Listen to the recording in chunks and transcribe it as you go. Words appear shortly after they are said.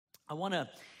I want to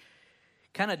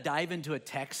kind of dive into a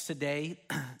text today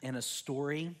and a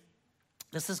story.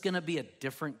 This is going to be a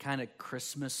different kind of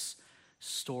Christmas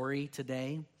story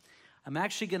today. I'm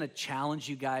actually going to challenge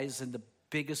you guys in the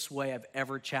biggest way I've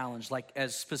ever challenged, like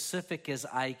as specific as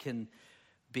I can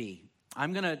be.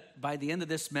 I'm going to, by the end of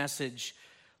this message,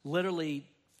 literally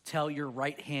tell your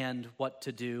right hand what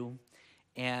to do,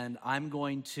 and I'm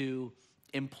going to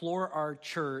implore our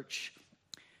church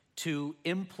to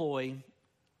employ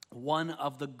one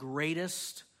of the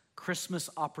greatest Christmas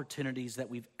opportunities that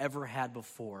we've ever had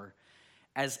before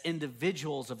as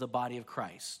individuals of the body of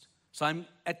Christ. So I'm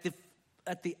at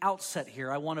the outset here,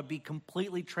 I want to be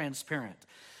completely transparent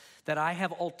that I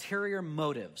have ulterior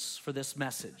motives for this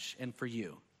message and for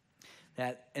you.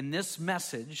 That in this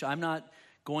message, I'm not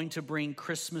going to bring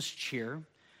Christmas cheer,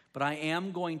 but I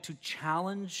am going to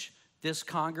challenge this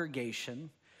congregation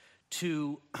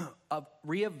to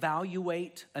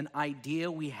reevaluate an idea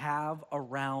we have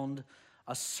around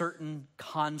a certain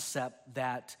concept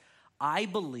that I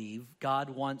believe God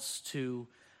wants to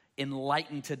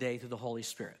enlighten today through the Holy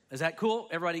Spirit. Is that cool?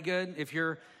 Everybody good? If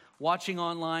you're watching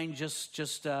online,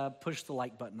 just push the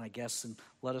like button, I guess, and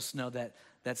let us know that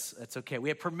that's okay. We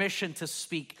have permission to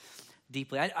speak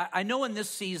deeply. I know in this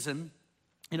season,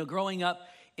 growing up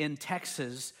in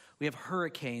Texas, we have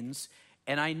hurricanes,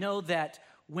 and I know that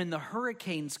when the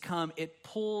hurricanes come, it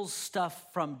pulls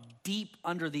stuff from deep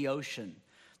under the ocean.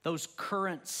 Those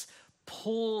currents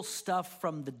pull stuff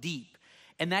from the deep.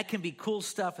 And that can be cool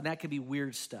stuff and that can be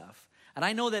weird stuff. And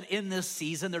I know that in this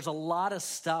season, there's a lot of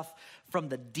stuff from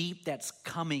the deep that's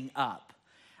coming up.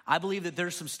 I believe that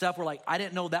there's some stuff where I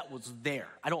didn't know that was there.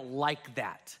 I don't like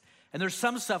that. And there's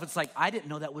some stuff, it's like, I didn't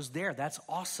know that was there. That's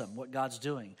awesome what God's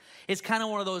doing. It's kind of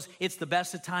one of those, it's the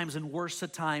best of times and worst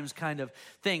of times kind of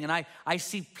thing. And I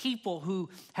see people who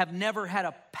have never had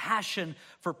a passion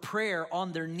for prayer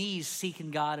on their knees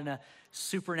seeking God in a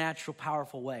supernatural,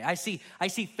 powerful way. I see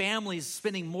families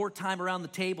spending more time around the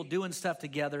table doing stuff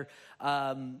together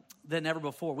than ever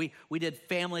before. We did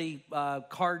family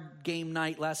card game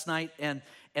night last night, and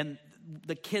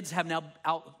the kids have now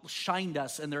outshined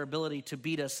us in their ability to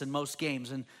beat us in most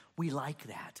games, and we like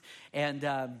that.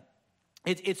 And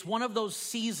it's one of those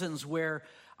seasons where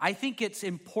I think it's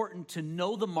important to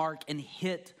know the mark and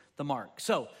hit the mark.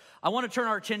 So I want to turn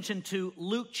our attention to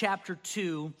Luke chapter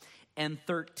 2 and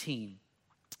 13.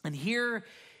 And here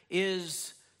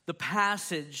is the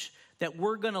passage that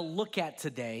we're going to look at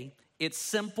today. It's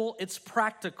simple, it's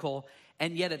practical,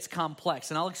 and yet it's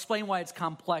complex. And I'll explain why it's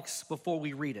complex before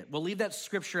we read it. We'll leave that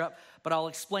scripture up, but I'll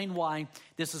explain why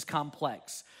this is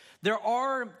complex. There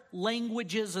are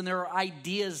languages and there are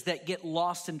ideas that get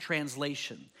lost in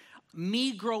translation.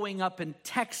 Me growing up in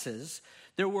Texas,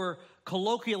 there were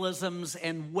colloquialisms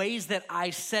and ways that I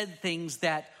said things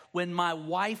that when my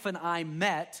wife and I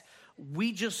met,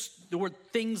 there were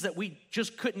things that we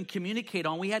just couldn't communicate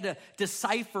on. We had to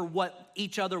decipher what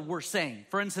each other were saying.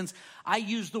 For instance, I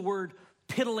used the word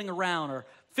piddling around or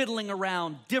fiddling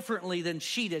around differently than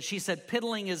she did. She said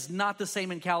piddling is not the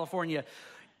same in California.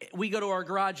 We go to our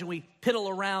garage and we piddle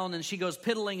around, and she goes,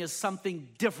 piddling is something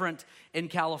different in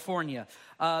California.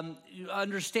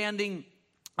 Understanding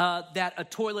that a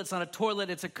toilet's not a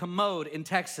toilet, it's a commode in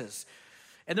Texas.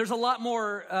 And there's a lot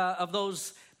more of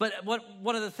those. But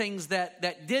one of the things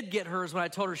that did get her is when I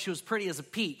told her she was pretty as a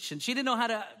peach. And she didn't know how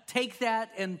to take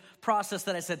that and process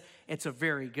that. I said, it's a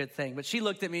very good thing. But she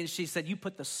looked at me and she said, you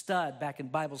put the stud back in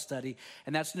Bible study.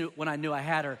 And that's when I knew I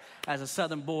had her as a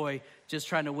Southern boy just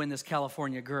trying to win this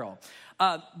California girl.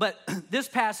 But this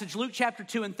passage, Luke chapter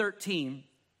 2 and 13,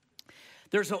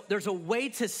 there's a way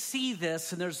to see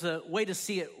this and there's a way to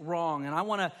see it wrong. And I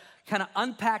want to kind of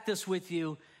unpack this with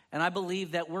you. And I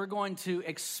believe that we're going to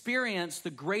experience the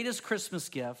greatest Christmas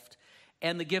gift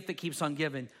and the gift that keeps on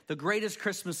giving, the greatest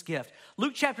Christmas gift.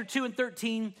 Luke chapter 2 and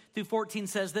 13 through 14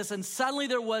 says this, and suddenly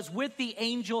there was with the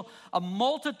angel a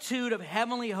multitude of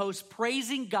heavenly hosts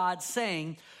praising God,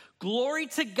 saying, glory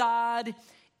to God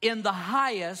in the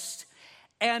highest,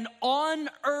 and on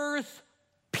earth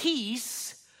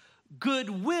peace,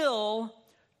 goodwill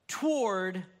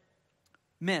toward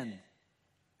men.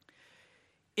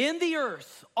 On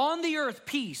the earth,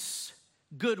 peace,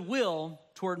 goodwill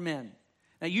toward men.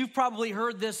 Now, you've probably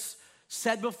heard this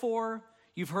said before.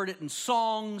 You've heard it in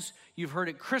songs. You've heard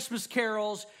it Christmas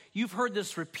carols. You've heard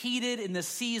this repeated in this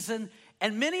season.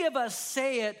 And many of us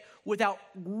say it without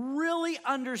really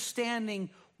understanding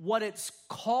what it's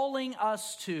calling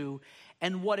us to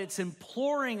and what it's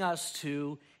imploring us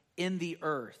to in the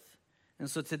earth. And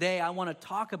so today I want to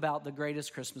talk about the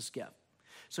greatest Christmas gift.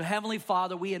 So Heavenly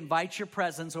Father, we invite your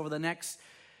presence over the next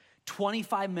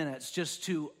 25 minutes just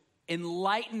to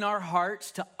enlighten our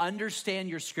hearts to understand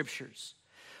your scriptures.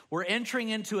 We're entering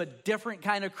into a different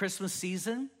kind of Christmas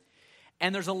season,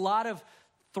 and there's a lot of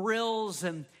thrills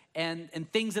and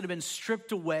things that have been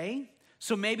stripped away.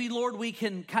 So maybe, Lord, we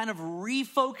can kind of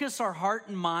refocus our heart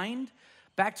and mind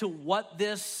back to what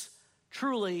this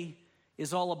truly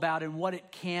is all about and what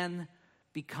it can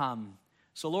become.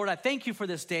 So, Lord, I thank you for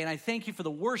this day, and I thank you for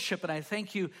the worship, and I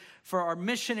thank you for our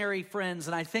missionary friends,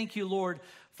 and I thank you, Lord,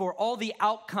 for all the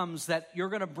outcomes that you're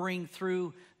going to bring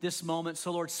through this moment.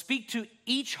 So, Lord, speak to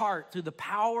each heart through the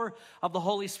power of the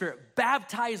Holy Spirit.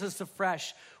 Baptize us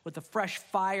afresh with the fresh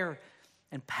fire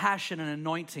and passion and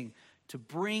anointing to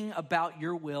bring about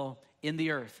your will in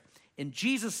the earth. In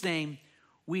Jesus' name,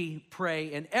 we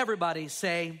pray, and everybody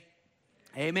say,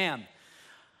 amen.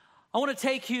 I want to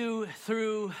take you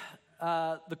through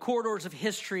the corridors of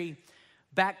history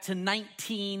back to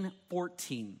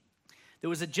 1914. There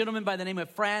was a gentleman by the name of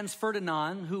Franz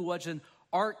Ferdinand who was an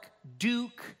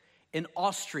Archduke in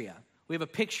Austria. We have a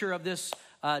picture of this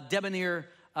debonair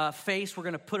face. We're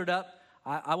going to put it up.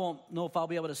 I won't know if I'll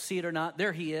be able to see it or not.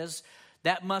 There he is.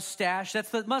 That mustache, that's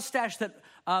the mustache that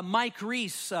Mike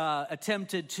Reese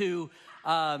attempted to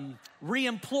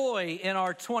re-employ in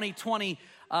our 2020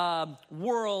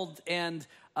 world and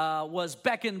was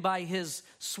beckoned by his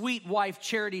sweet wife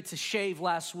Charity to shave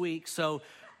last week. So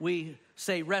we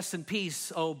say rest in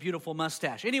peace, oh beautiful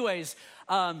mustache. Anyways,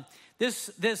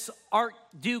 this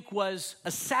Archduke was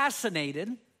assassinated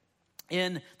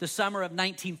in the summer of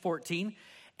 1914,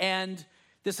 and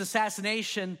this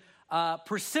assassination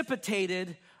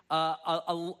precipitated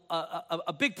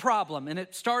a big problem, and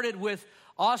it started with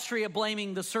Austria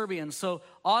blaming the Serbians. So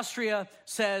Austria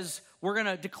says, we're going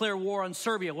to declare war on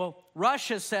Serbia. Well,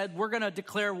 Russia said, we're going to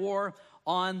declare war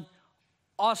on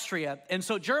Austria. And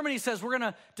so Germany says, we're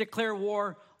going to declare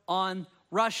war on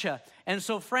Russia. And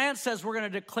so France says, we're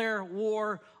going to declare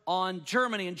war on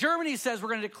Germany. And Germany says, we're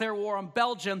going to declare war on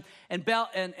Belgium. And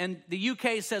the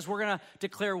UK says, we're going to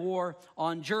declare war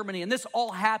on Germany. And this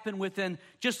all happened within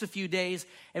just a few days.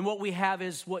 And what we have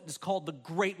is what is called the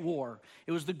Great War.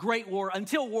 It was the Great War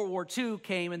until World War II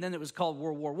came, and then it was called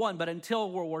World War I. But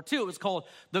until World War II, it was called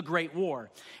the Great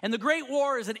War. And the Great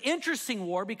War is an interesting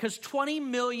war because 20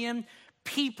 million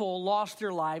people lost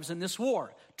their lives in this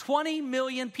war. 20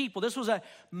 million people. This was a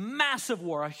massive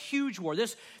war, a huge war.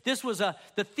 This was the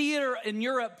theater in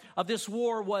Europe of this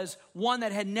war was one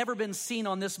that had never been seen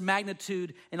on this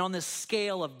magnitude and on this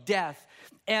scale of death.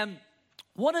 And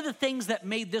one of the things that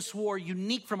made this war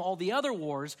unique from all the other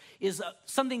wars is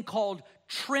something called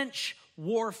trench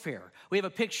warfare. We have a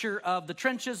picture of the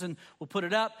trenches, and we'll put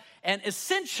it up. And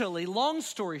essentially, long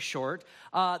story short,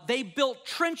 they built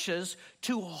trenches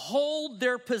to hold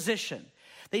their position.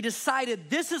 They decided,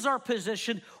 this is our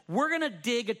position. We're going to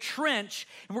dig a trench,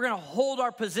 and we're going to hold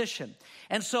our position.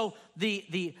 And so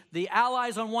the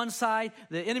allies on one side,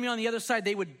 the enemy on the other side,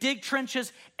 they would dig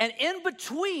trenches, and in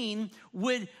between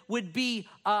would be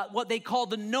what they called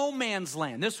the no man's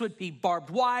land. This would be barbed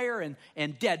wire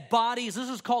and dead bodies. This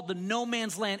is called the no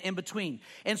man's land in between.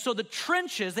 And so the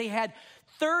trenches, they had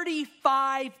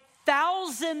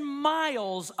 35,000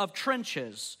 miles of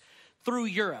trenches through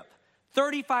Europe.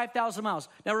 35,000 miles.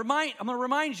 Now, I'm going to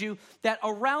remind you that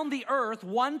around the earth,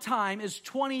 one time is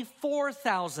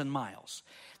 24,000 miles.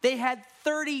 They had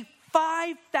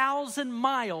 35,000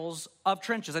 miles of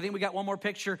trenches. I think we got one more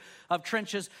picture of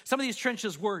trenches. Some of these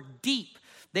trenches were deep.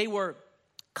 They were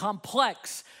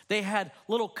complex. They had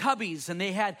little cubbies, and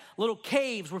they had little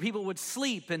caves where people would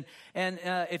sleep. And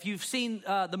if you've seen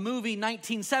the movie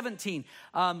 1917,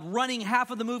 running half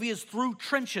of the movie is through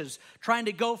trenches, trying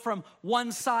to go from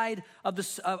one side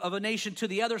of a nation to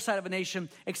the other side of a nation,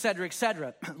 et cetera, et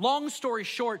cetera. Long story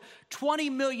short, 20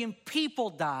 million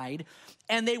people died,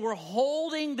 and they were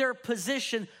holding their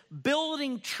position,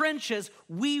 building trenches.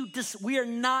 We are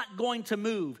not going to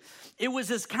move. It was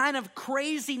this kind of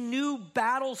crazy new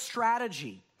battle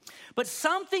strategy. But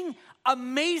something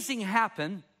amazing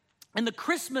happened in the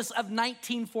Christmas of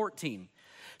 1914.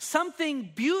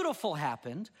 Something beautiful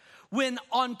happened when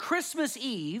on Christmas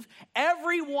Eve,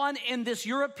 everyone in this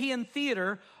European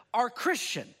theater are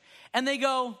Christian. And they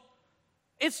go,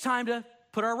 it's time to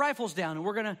put our rifles down, and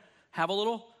we're going to have a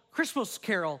little Christmas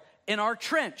carol in our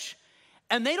trench.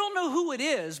 And they don't know who it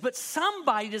is, but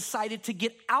somebody decided to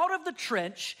get out of the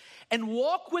trench and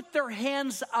walk with their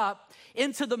hands up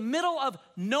into the middle of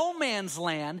no man's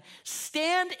land,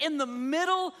 stand in the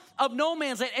middle of no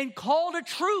man's land, and called a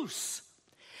truce.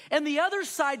 And the other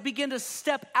side began to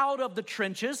step out of the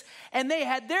trenches, and they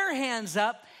had their hands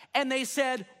up, and they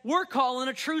said, we're calling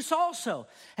a truce also.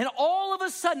 And all of a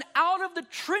sudden, out of the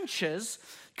trenches,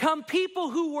 come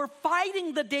people who were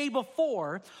fighting the day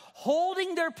before,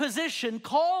 holding their position,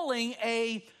 calling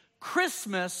a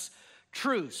Christmas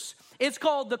truce. It's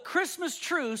called the Christmas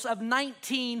Truce of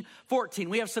 1914.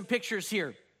 We have some pictures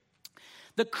here.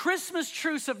 The Christmas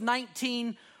Truce of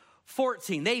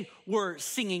 1914. They were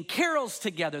singing carols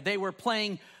together. They were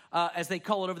playing, as they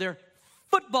call it over there,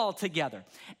 football together.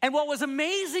 And what was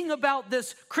amazing about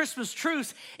this Christmas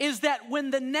truce is that when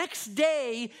the next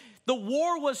day the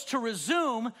war was to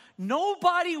resume,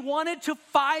 nobody wanted to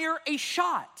fire a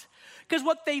shot. Because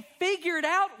what they figured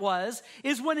out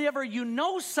is whenever you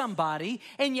know somebody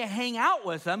and you hang out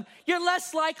with them, you're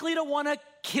less likely to want to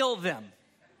kill them.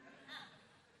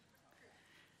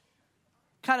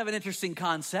 Kind of an interesting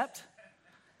concept.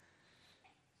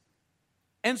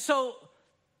 And so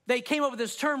they came up with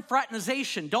this term,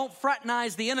 fraternization. Don't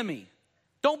fraternize the enemy.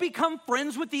 Don't become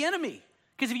friends with the enemy.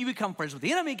 Because if you become friends with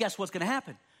the enemy, guess what's going to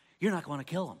happen? You're not going to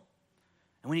kill him.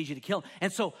 And we need you to kill him.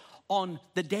 And so on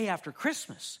the day after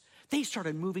Christmas, they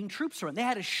started moving troops around. They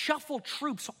had to shuffle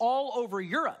troops all over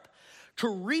Europe to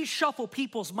reshuffle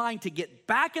people's mind to get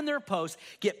back in their post,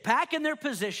 get back in their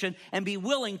position, and be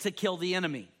willing to kill the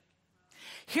enemy.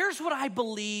 Here's what I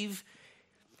believe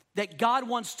that God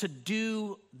wants to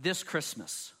do this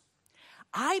Christmas.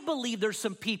 I believe there's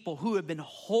some people who have been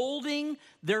holding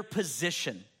their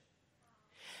position.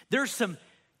 There's some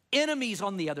enemies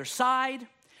on the other side.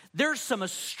 There's some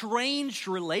estranged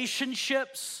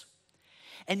relationships.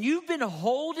 And you've been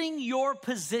holding your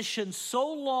position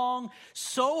so long,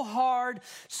 so hard,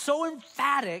 so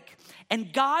emphatic,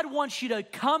 and God wants you to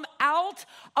come out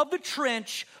of the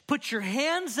trench, put your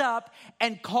hands up,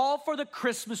 and call for the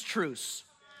Christmas truce.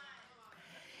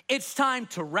 It's time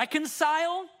to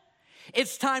reconcile.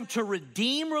 It's time to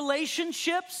redeem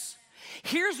relationships.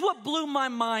 Here's what blew my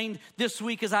mind this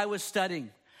week as I was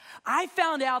studying. I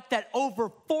found out that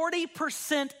over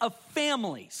 40% of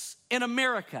families in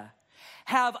America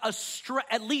have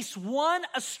at least one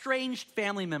estranged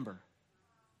family member.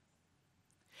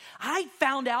 I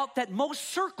found out that most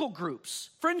circle groups,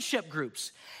 friendship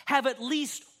groups, have at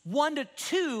least 1 to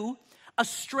 2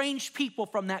 estranged people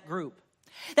from that group.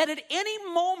 That at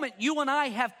any moment you and I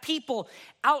have people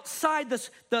outside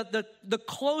the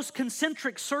close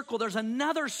concentric circle. There's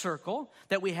another circle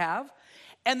that we have,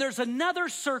 and there's another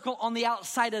circle on the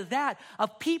outside of that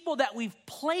of people that we've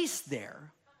placed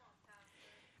there,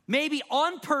 maybe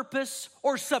on purpose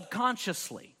or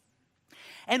subconsciously.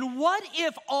 And what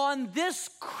if on this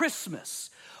Christmas,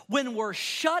 when we're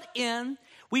shut in,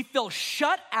 we feel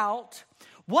shut out,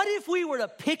 what if we were to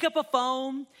pick up a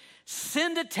phone,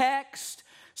 send a text,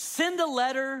 send a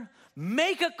letter,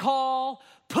 make a call,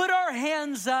 put our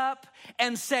hands up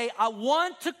and say, I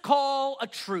want to call a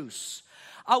truce.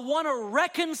 I want to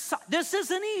reconcile. This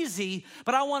isn't easy,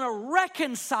 but I want to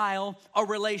reconcile a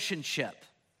relationship.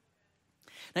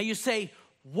 Now you say,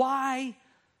 why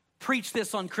preach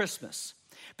this on Christmas?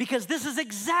 Because this is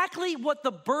exactly what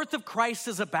the birth of Christ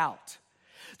is about.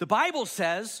 The Bible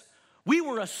says we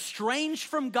were estranged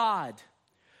from God.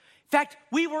 In fact,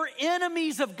 we were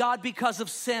enemies of God because of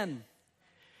sin.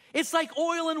 It's like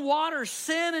oil and water.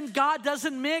 Sin and God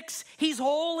doesn't mix. He's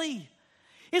holy.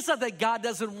 It's not that God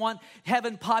doesn't want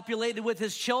heaven populated with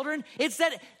his children. It's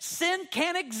that sin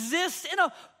can't exist in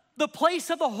the place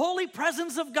of the holy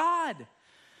presence of God.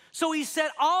 So he said,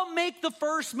 I'll make the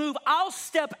first move. I'll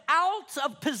step out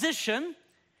of position.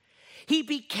 He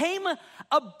became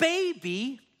a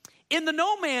baby in the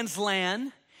no man's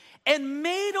land and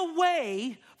made a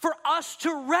way for us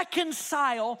to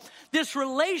reconcile this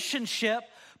relationship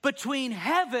between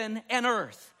heaven and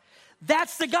earth.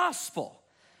 That's the gospel.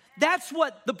 That's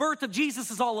what the birth of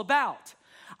Jesus is all about.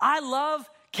 I love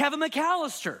Kevin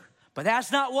McAllister, but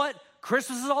that's not what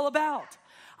Christmas is all about.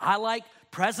 I like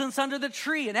presents under the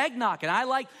tree and eggnog, and I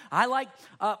like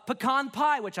pecan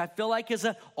pie, which I feel like is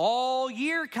an all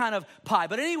year kind of pie.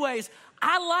 But anyways,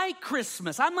 I like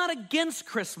Christmas. I'm not against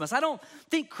Christmas. I don't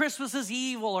think Christmas is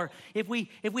evil, or if we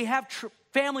have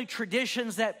family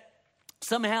traditions that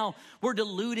somehow we're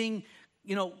diluting,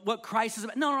 what Christ is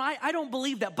about. No, I don't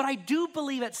believe that. But I do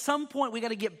believe at some point we got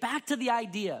to get back to the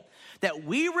idea that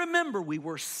we remember we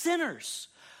were sinners,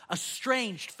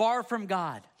 estranged, far from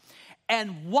God.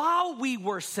 And while we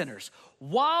were sinners,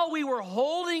 while we were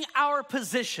holding our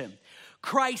position,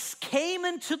 Christ came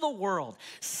into the world,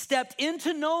 stepped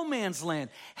into no man's land,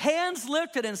 hands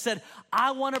lifted and said,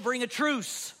 I want to bring a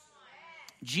truce.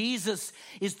 Jesus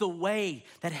is the way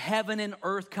that heaven and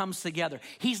earth comes together.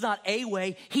 He's not a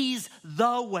way, he's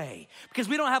the way. Because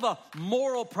we don't have a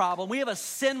moral problem, we have a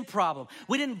sin problem.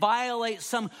 We didn't violate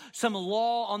some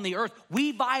law on the earth.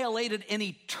 We violated an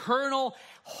eternal,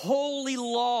 holy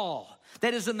law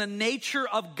that is in the nature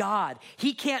of God.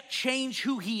 He can't change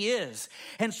who he is.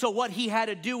 And so what he had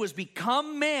to do was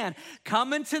become man,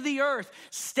 come into the earth,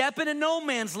 step into no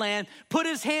man's land, put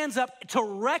his hands up to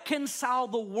reconcile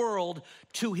the world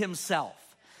to himself.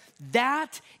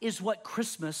 That is what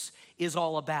Christmas is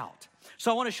all about.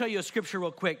 So I want to show you a scripture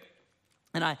real quick.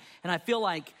 And I feel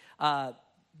like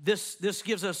this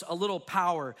gives us a little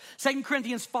power. 2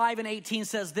 Corinthians 5:18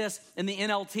 says this in the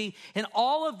NLT. And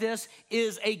all of this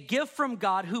is a gift from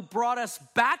God who brought us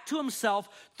back to himself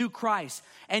through Christ.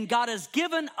 And God has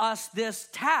given us this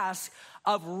task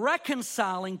of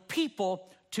reconciling people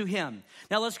to him.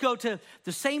 Now let's go to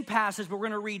the same passage, but we're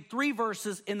going to read 3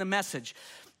 verses in the Message.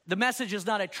 The Message is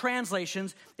not a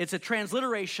translation. It's a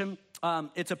transliteration.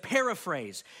 It's a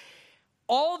paraphrase.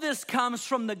 All this comes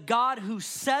from the God who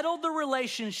settled the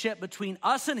relationship between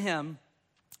us and him,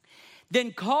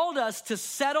 then called us to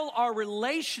settle our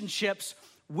relationships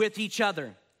with each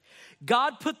other.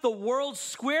 God put the world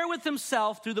square with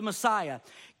himself through the Messiah,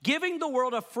 giving the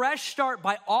world a fresh start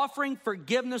by offering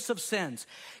forgiveness of sins.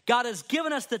 God has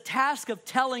given us the task of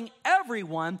telling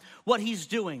everyone what he's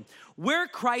doing. We're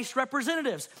Christ's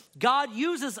representatives. God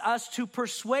uses us to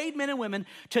persuade men and women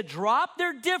to drop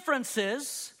their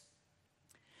differences,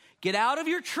 get out of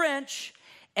your trench,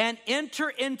 and enter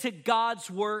into God's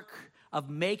work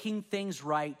of making things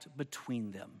right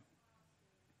between them.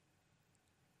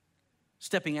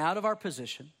 Stepping out of our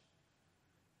position,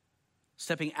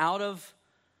 stepping out of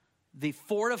the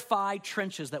fortified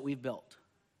trenches that we've built.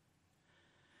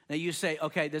 Now you say,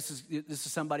 okay, this is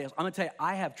somebody else. I'm going to tell you,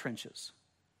 I have trenches.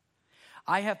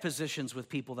 I have positions with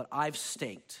people that I've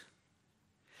staked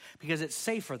because it's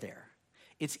safer there.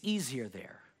 It's easier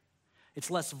there. It's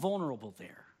less vulnerable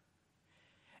there.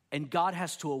 And God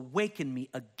has to awaken me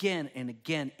again and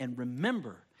again. And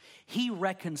remember, he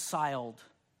reconciled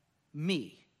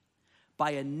me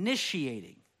by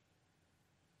initiating.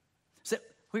 So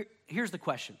here's the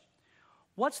question.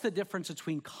 What's the difference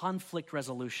between conflict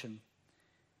resolution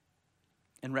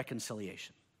and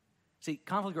reconciliation? See,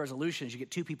 conflict resolution is you get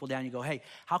 2 people down, you go, hey,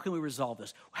 how can we resolve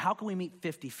this? How can we meet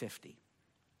 50-50?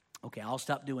 Okay, I'll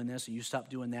stop doing this and you stop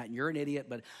doing that. And you're an idiot,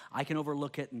 but I can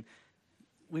overlook it. And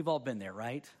we've all been there,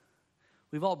 right?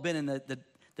 We've all been in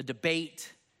the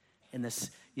debate and this,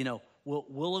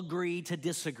 we'll agree to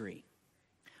disagree.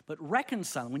 But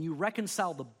reconciling, when you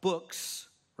reconcile the books,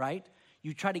 right?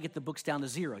 You try to get the books down to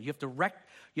 0. You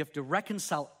have to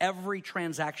reconcile every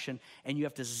transaction and you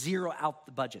have to zero out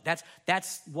the budget.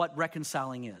 That's what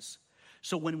reconciling is.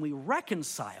 So when we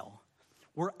reconcile,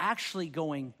 we're actually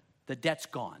going, the debt's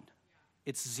gone.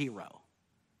 It's 0.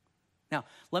 Now,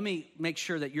 let me make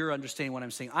sure that you're understanding what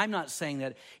I'm saying. I'm not saying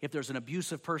that if there's an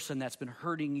abusive person that's been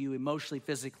hurting you emotionally,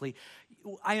 physically,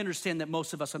 I understand that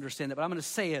most of us understand that, but I'm going to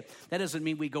say it. That doesn't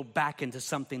mean we go back into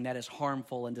something that is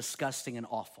harmful and disgusting and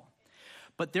awful.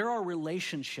 But there are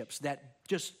relationships that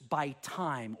just by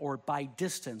time or by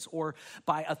distance or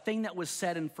by a thing that was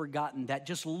said and forgotten that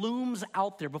just looms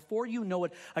out there. Before you know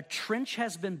it, a trench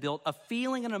has been built, a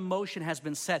feeling and emotion has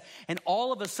been set, and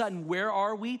all of a sudden, where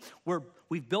are we?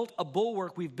 We've built a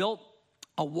bulwark, we've built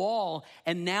a wall,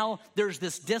 and now there's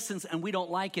this distance and we don't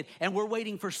like it, and we're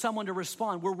waiting for someone to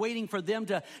respond. We're waiting for them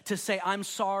to say, I'm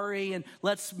sorry, and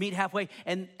let's meet halfway.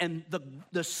 And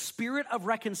the spirit of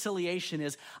reconciliation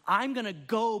is, I'm going to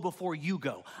go before you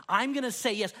go. I'm going to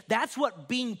say yes. That's what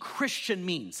being Christian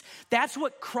means. That's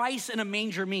what Christ in a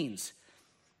manger means.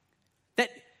 That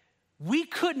we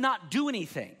could not do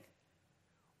anything.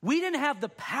 We didn't have the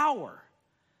power,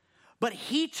 but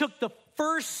he took the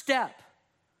first step.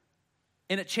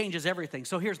 And it changes everything.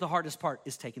 So here's the hardest part,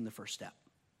 is taking the first step.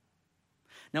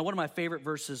 Now, one of my favorite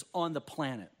verses on the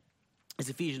planet is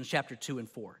Ephesians chapter 2 and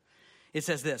 4. It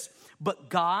says this, but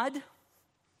God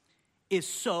is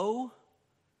so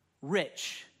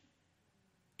rich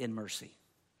in mercy.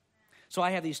 So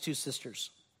I have these 2 sisters.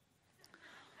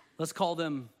 Let's call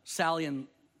them Sally and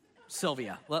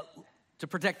Sylvia, to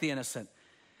protect the innocent.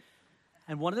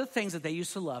 And one of the things that they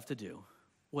used to love to do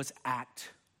was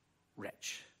act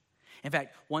rich. In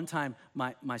fact, one time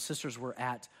my sisters were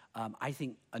at, I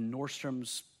think, a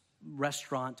Nordstrom's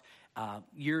restaurant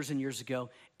years and years ago,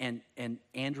 and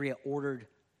Andrea ordered,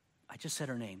 I just said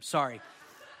her name, sorry.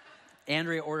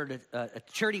 Andrea ordered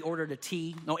Charity ordered a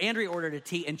tea. No, Andrea ordered a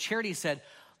tea, and Charity said,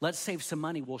 let's save some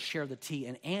money, we'll share the tea.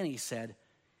 And Annie said,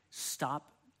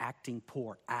 stop acting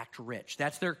poor, act rich.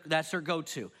 That's their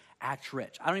go-to, act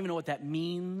rich. I don't even know what that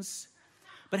means.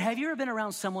 But have you ever been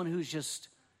around someone who's just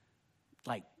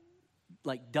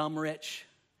like dumb rich?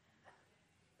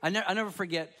 I never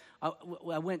forget,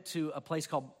 I went to a place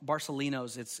called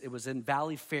Barcelino's. It was in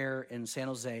Valley Fair in San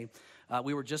Jose.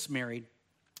 We were just married.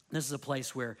 This is a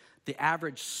place where the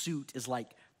average suit is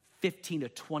like $15,000 to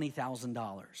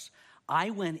 $20,000. I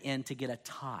went in to get a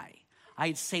tie. I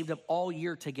had saved up all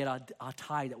year to get a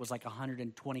tie that was like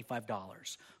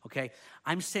 $125, okay?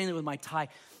 I'm standing there with my tie.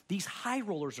 These high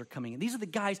rollers are coming in. These are the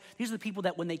guys, these are the people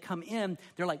that when they come in,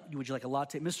 they're like, would you like a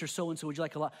latte? Mr. So-and-so, would you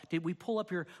like a latte? Did we pull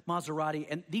up your Maserati?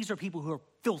 And these are people who are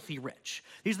filthy rich.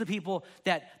 These are the people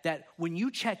that when you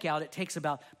check out, it takes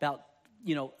about a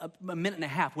minute and a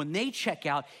half. When they check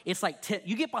out, it's like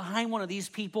you get behind one of these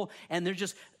people and they're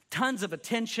just tons of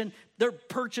attention. They're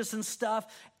purchasing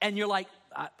stuff and you're like,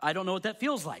 I don't know what that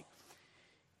feels like.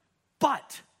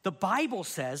 But the Bible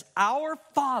says our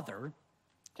Father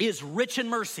is rich in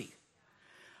mercy.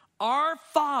 Our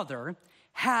Father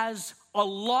has a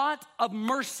lot of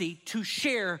mercy to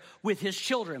share with his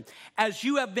children. As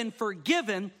you have been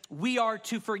forgiven, we are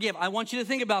to forgive. I want you to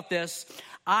think about this.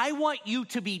 I want you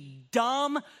to be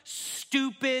dumb,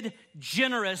 stupid,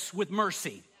 generous with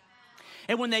mercy.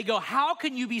 And when they go, how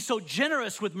can you be so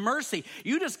generous with mercy?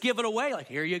 You just give it away. Like,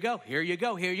 here you go, here you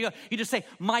go, here you go. You just say,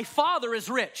 my Father is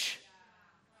rich.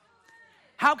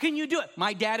 How can you do it?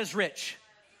 My dad is rich.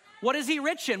 What is he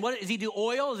rich in? What does he do?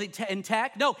 Oil? Is he in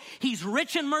tech? No, he's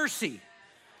rich in mercy.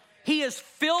 He is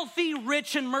filthy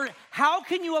rich in mercy. How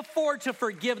can you afford to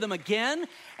forgive them again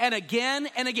and again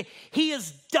and again? He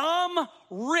is dumb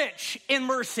rich in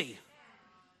mercy.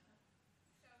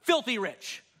 Filthy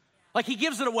rich. Like he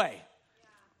gives it away.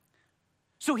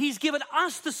 So he's given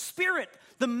us the Spirit,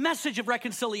 the message of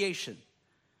reconciliation.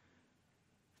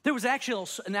 There was actually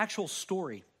an actual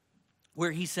story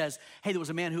where he says, hey, there was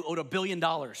a man who owed $1 billion.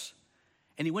 And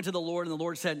he went to the Lord, and the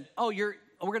Lord said, we're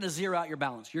going to zero out your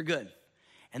balance. You're good.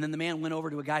 And then the man went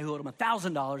over to a guy who owed him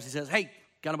 $1,000. He says, hey,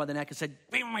 got him by the neck and said,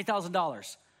 pay me my $1,000. And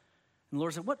the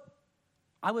Lord said, what?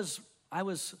 I was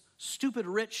stupid,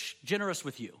 rich, generous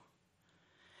with you.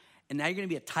 And now you're going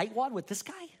to be a tightwad with this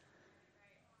guy?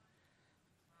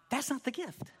 That's not the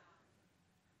gift.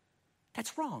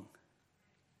 That's wrong.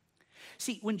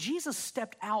 See, when Jesus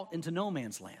stepped out into no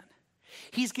man's land,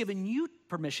 he's given you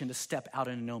permission to step out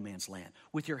into no man's land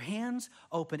with your hands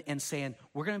open and saying,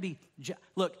 we're going to be,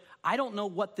 look, I don't know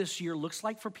what this year looks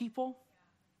like for people.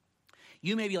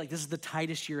 You may be like, this is the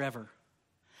tightest year ever.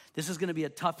 This is going to be a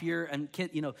tough year. And,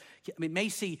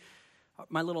 Macy,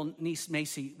 my little niece,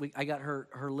 Macy, I got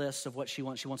her list of what she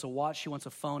wants. She wants a watch, she wants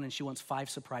a phone, and she wants 5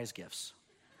 surprise gifts.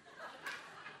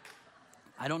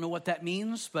 I don't know what that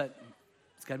means, but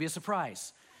it's got to be a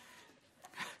surprise.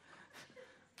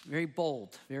 Very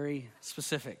bold, very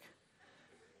specific.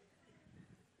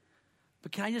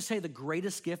 But can I just say the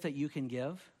greatest gift that you can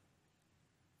give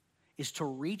is to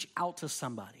reach out to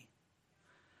somebody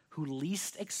who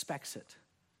least expects it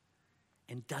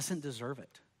and doesn't deserve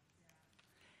it.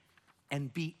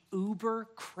 And be uber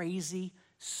crazy,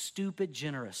 stupid,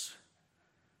 generous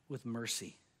with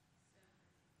mercy.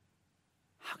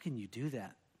 How can you do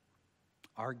that?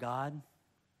 Our God,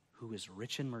 who is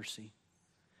rich in mercy,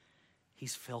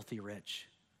 he's filthy rich.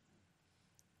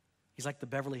 He's like the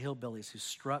Beverly Hillbillies who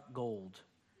struck gold,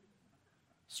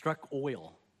 struck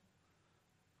oil,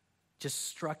 just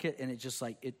struck it, and it just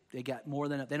like it. They got more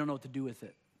than it. They don't know what to do with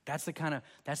it. That's the kind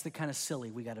of silly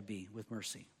we got to be with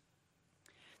mercy.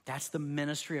 That's the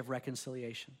ministry of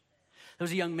reconciliation. There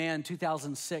was a young man in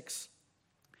 2006,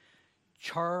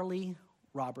 Charlie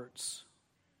Roberts,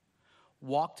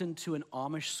 walked into an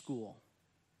Amish school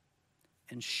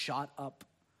and shot up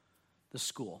the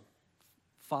school.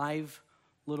 5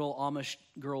 little Amish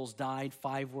girls died.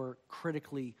 5 were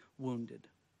critically wounded.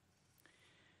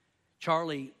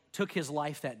 Charlie took his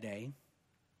life that day,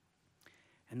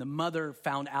 and the mother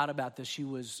found out about this. She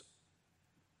was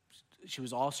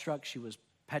awestruck. She was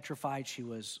petrified. She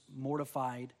was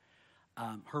mortified.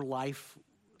 Her life,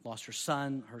 lost her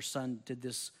son. Her son did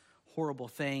this horrible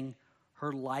thing.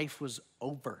 Her life was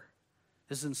over.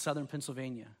 This is in southern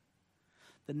Pennsylvania.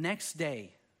 The next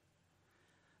day,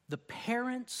 the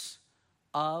parents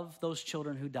of those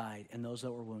children who died and those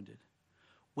that were wounded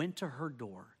went to her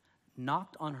door,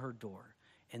 knocked on her door,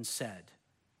 and said,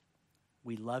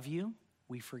 we love you,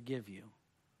 we forgive you,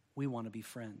 we want to be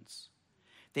friends.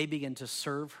 They began to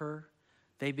serve her.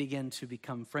 They began to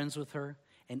become friends with her.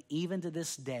 And even to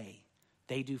this day,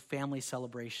 they do family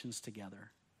celebrations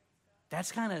together.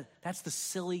 That's the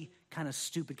silly, kind of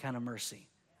stupid kind of mercy.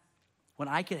 When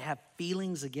I could have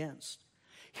feelings against.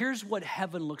 Here's what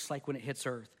heaven looks like when it hits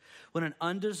earth. When an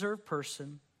undeserved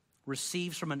person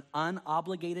receives from an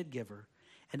unobligated giver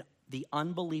the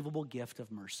unbelievable gift of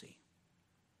mercy.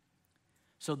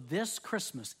 So this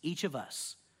Christmas, each of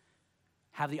us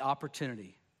have the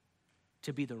opportunity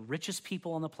to be the richest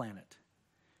people on the planet,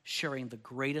 sharing the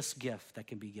greatest gift that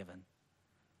can be given,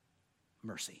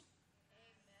 mercy.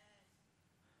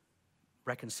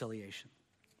 Reconciliation.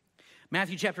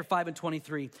 Matthew chapter 5 and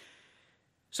 23.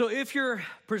 So if you're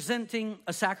presenting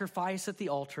a sacrifice at the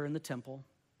altar in the temple,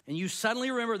 and you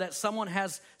suddenly remember that someone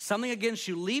has something against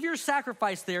you, leave your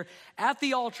sacrifice there at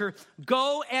the altar,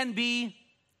 go and be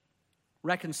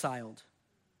reconciled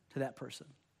to that person.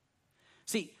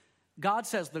 See, God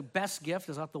says the best gift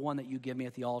is not the one that you give me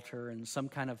at the altar and some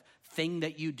kind of thing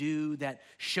that you do that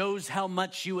shows how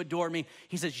much you adore me.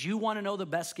 He says, you want to know the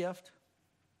best gift?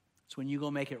 It's when you go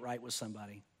make it right with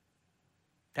somebody.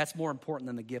 That's more important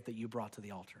than the gift that you brought to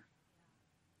the altar.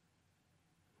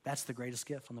 That's the greatest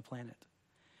gift on the planet,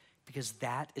 because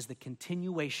that is the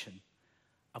continuation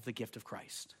of the gift of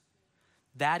Christ.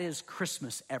 That is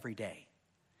Christmas every day.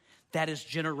 That is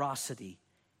generosity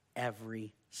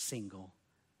every single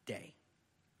day.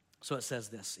 So it says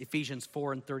this, Ephesians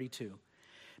 4 and 32.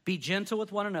 Be gentle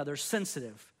with one another,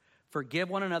 sensitive. Forgive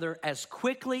one another as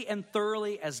quickly and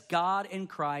thoroughly as God in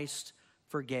Christ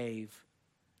forgave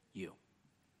you.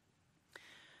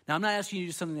 Now, I'm not asking you to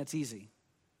do something that's easy.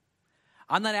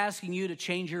 I'm not asking you to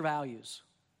change your values.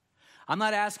 I'm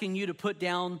not asking you to put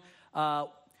down,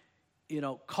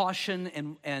 caution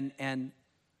and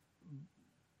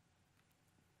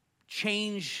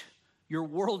change your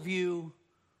worldview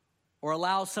or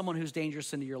allow someone who's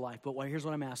dangerous into your life. But here's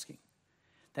what I'm asking.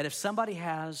 That if somebody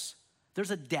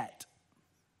there's a debt,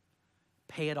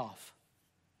 pay it off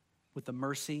with the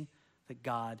mercy that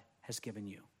God has given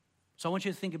you. So I want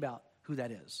you to think about who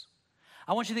that is.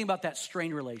 I want you to think about that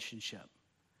strained relationship.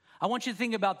 I want you to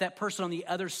think about that person on the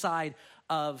other side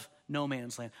of no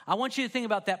man's land. I want you to think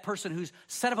about that person who's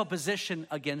set up a position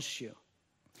against you.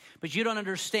 But you don't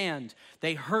understand.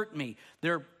 They hurt me.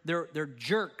 They're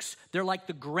jerks. They're like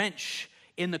the Grinch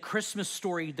in the Christmas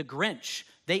story, The Grinch.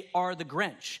 They are the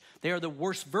Grinch. They are the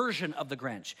worst version of the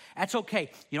Grinch. That's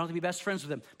okay. You don't have to be best friends with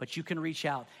them, but you can reach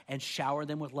out and shower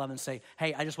them with love and say,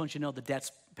 hey, I just want you to know the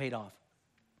debt's paid off.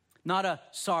 Not a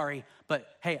sorry, but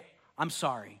hey, I'm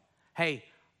sorry. Hey,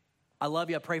 I love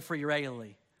you. I pray for you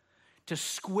regularly. To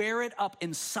square it up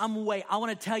in some way. I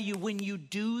want to tell you, when you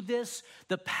do this,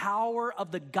 the power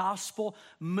of the gospel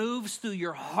moves through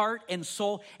your heart and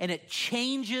soul, and it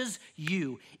changes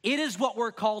you. It is what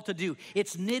we're called to do.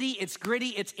 It's nitty, it's gritty,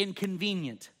 it's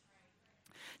inconvenient.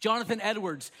 Jonathan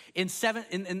Edwards, in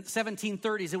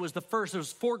 1730s, it was the first. There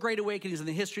was 4 great awakenings in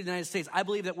the history of the United States. I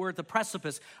believe that we're at the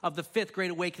precipice of the 5th great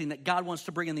awakening that God wants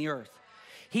to bring in the earth.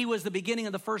 He was the beginning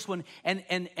of the first one, and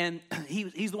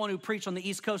he's the one who preached on the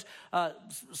East Coast,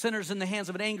 sinners in the hands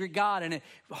of an angry God, and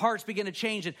hearts began to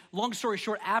change. And long story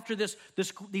short, after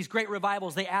these great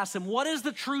revivals, they asked him, what is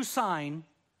the true sign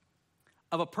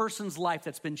of a person's life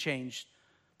that's been changed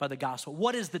by the gospel?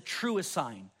 What is the truest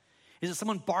sign? Is it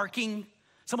someone barking?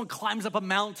 Someone climbs up a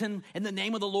mountain in the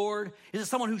name of the Lord? Is it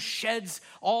someone who sheds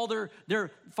all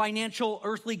their financial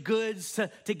earthly goods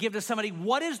to give to somebody?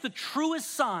 What is the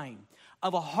truest sign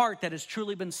of a heart that has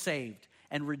truly been saved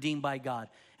and redeemed by God?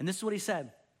 And this is what he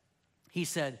said. He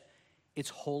said, it's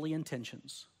holy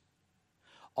intentions.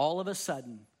 All of a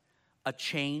sudden, a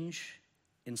change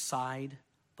inside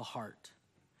the heart.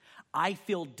 I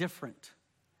feel different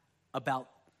about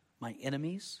my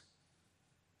enemies,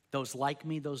 those like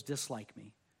me, those dislike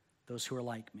me, those who are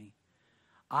like me.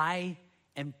 My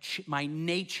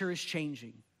nature is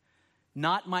changing.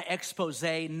 Not my expose,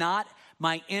 not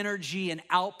my energy and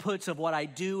outputs of what I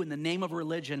do in the name of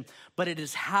religion, but it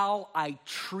is how I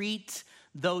treat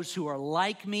those who are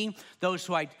like me,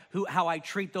 how I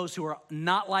treat those who are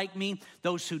not like me,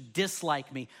 those who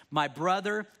dislike me, my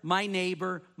brother, my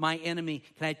neighbor, my enemy.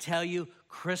 Can I tell you,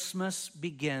 Christmas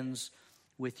begins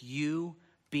with you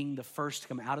being the first to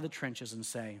come out of the trenches and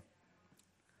say,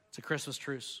 it's a Christmas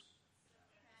truce.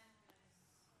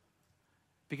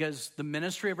 Because the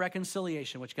ministry of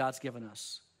reconciliation, which God's given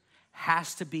us,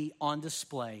 has to be on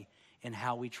display in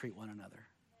how we treat one another.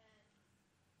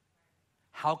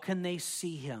 How can they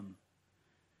see him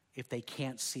if they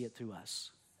can't see it through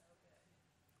us?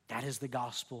 That is the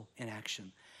gospel in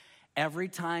action. Every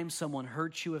time someone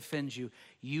hurts you, offends you,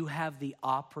 you have the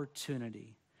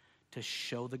opportunity to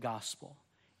show the gospel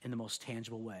in the most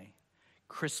tangible way.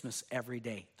 Christmas every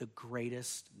day, the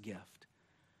greatest gift.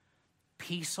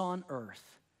 Peace on earth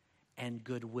and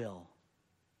goodwill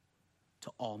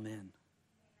to all men.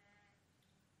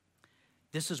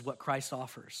 This is what Christ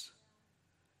offers.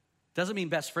 Doesn't mean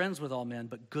best friends with all men,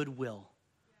 but goodwill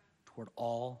toward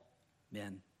all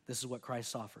men. This is what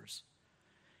Christ offers.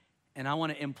 And I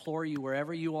want to implore you,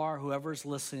 wherever you are, whoever's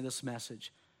listening to this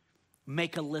message,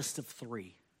 make a list of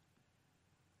 3.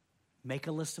 Make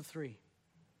a list of 3.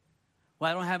 Well,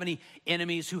 I don't have any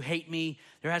enemies who hate me.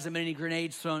 There hasn't been any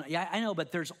grenades thrown. Yeah, I know,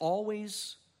 but there's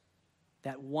always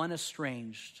that one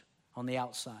estranged on the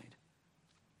outside.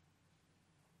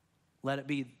 Let it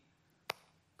be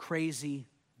crazy,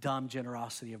 dumb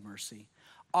generosity of mercy.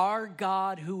 Our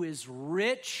God who is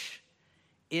rich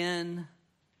in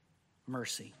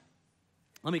mercy.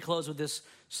 Let me close with this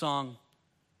song.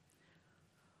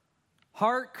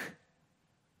 Hark,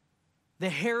 the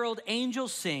herald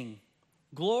angels sing,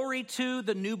 glory to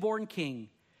the newborn King.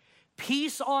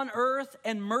 Peace on earth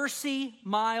and mercy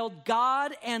mild,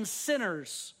 God and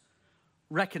sinners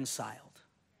reconciled.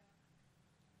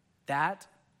 That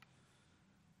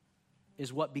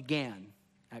is what began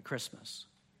at Christmas.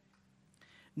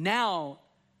 Now,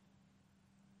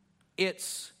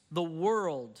 it's the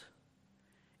world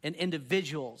and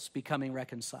individuals becoming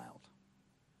reconciled.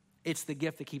 It's the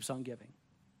gift that keeps on giving.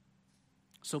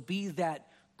 So be that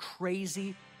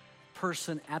crazy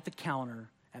person at the counter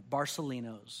at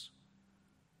Barcelino's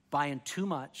buying too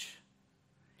much.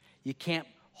 You can't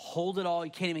hold it all.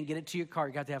 You can't even get it to your car.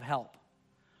 You got to have help.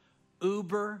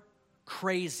 Uber,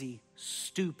 crazy,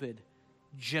 stupid,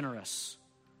 generous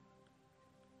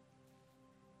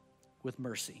with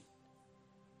mercy.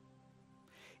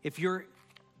 If you're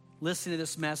listening to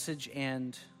this message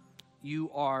and you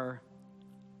are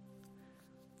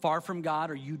far from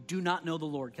God or you do not know the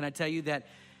Lord, can I tell you that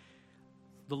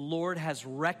the Lord has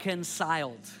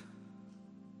reconciled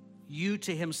you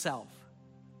to himself.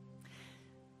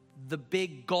 The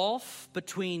big gulf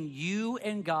between you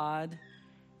and God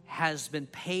has been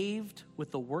paved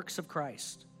with the works of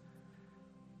Christ.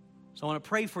 So I want to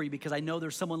pray for you because I know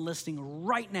there's someone listening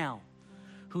right now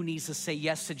who needs to say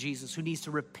yes to Jesus, who needs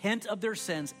to repent of their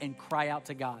sins and cry out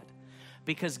to God.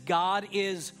 Because God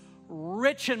is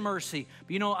rich in mercy.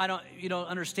 But you don't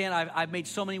understand. I've made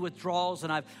so many withdrawals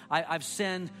and I've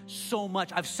sinned so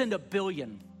much. I've sinned 1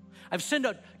 billion. I've sinned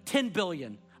 10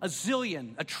 billion, a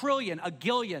zillion, a trillion, a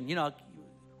gillion.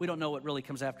 We don't know what really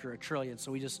comes after a trillion,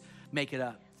 so we just make it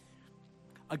up.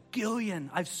 A gillion.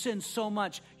 I've sinned so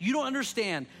much. You don't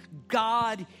understand.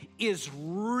 God is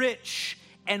rich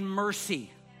in mercy.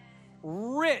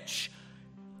 Rich,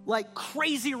 like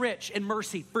crazy rich in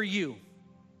mercy for you.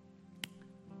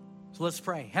 So let's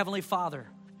pray. Heavenly Father,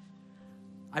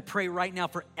 I pray right now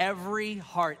for every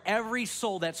heart, every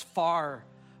soul that's far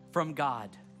from God.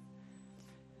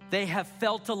 They have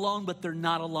felt alone, but they're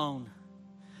not alone.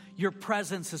 Your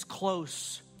presence is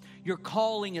close. Your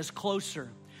calling is closer.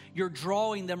 You're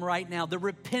drawing them right now. They're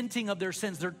repenting of their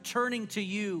sins. They're turning to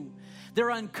you. They're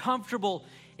uncomfortable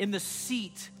in the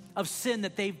seat of sin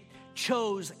that they've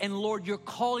chose. And Lord, you're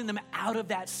calling them out of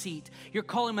that seat. You're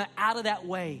calling them out of that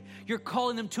way. You're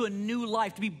calling them to a new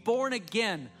life, to be born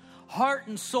again, heart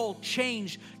and soul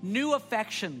changed, new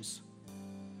affections,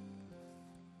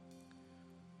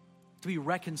 to be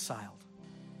reconciled,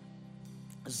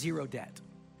 zero debt,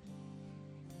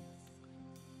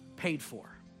 paid for.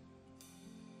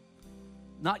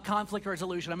 Not conflict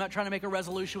resolution. I'm not trying to make a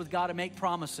resolution with God and make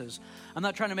promises. I'm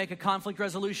not trying to make a conflict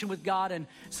resolution with God and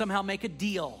somehow make a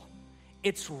deal.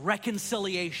 It's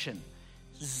reconciliation,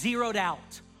 zeroed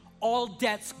out, all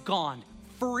debts gone,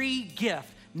 free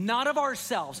gift, not of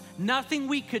ourselves, nothing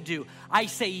we could do. I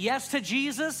say yes to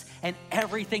Jesus and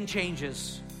everything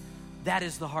changes. That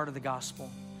is the heart of the gospel.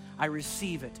 I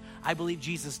receive it. I believe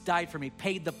Jesus died for me,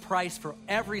 paid the price for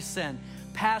every sin,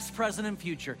 past, present, and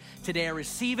future. Today I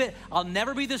receive it. I'll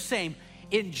never be the same.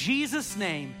 In Jesus'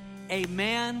 name,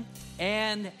 amen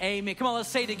and amen. Come on, let's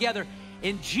say it together.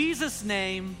 In Jesus'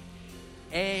 name,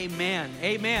 amen.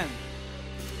 Amen.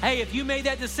 Hey, if you made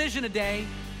that decision today,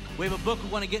 we have a book we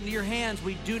want to get into your hands.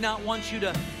 We do not want you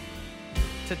to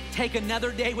take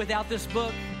another day without this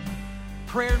book.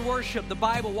 Prayer and worship, the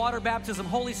Bible, water baptism,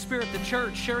 Holy Spirit, the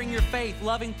church, sharing your faith,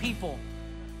 loving people.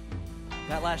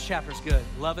 That last chapter is good.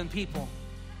 Loving people.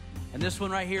 And this one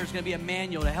right here is going to be a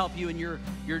manual to help you in your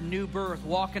new birth,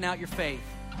 walking out your faith.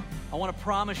 I want to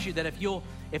promise you that if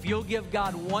you'll give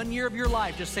God 1 year of your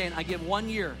life, just saying, I give 1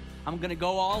 year, I'm going to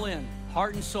go all in,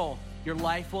 heart and soul, your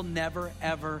life will never,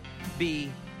 ever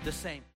be the same.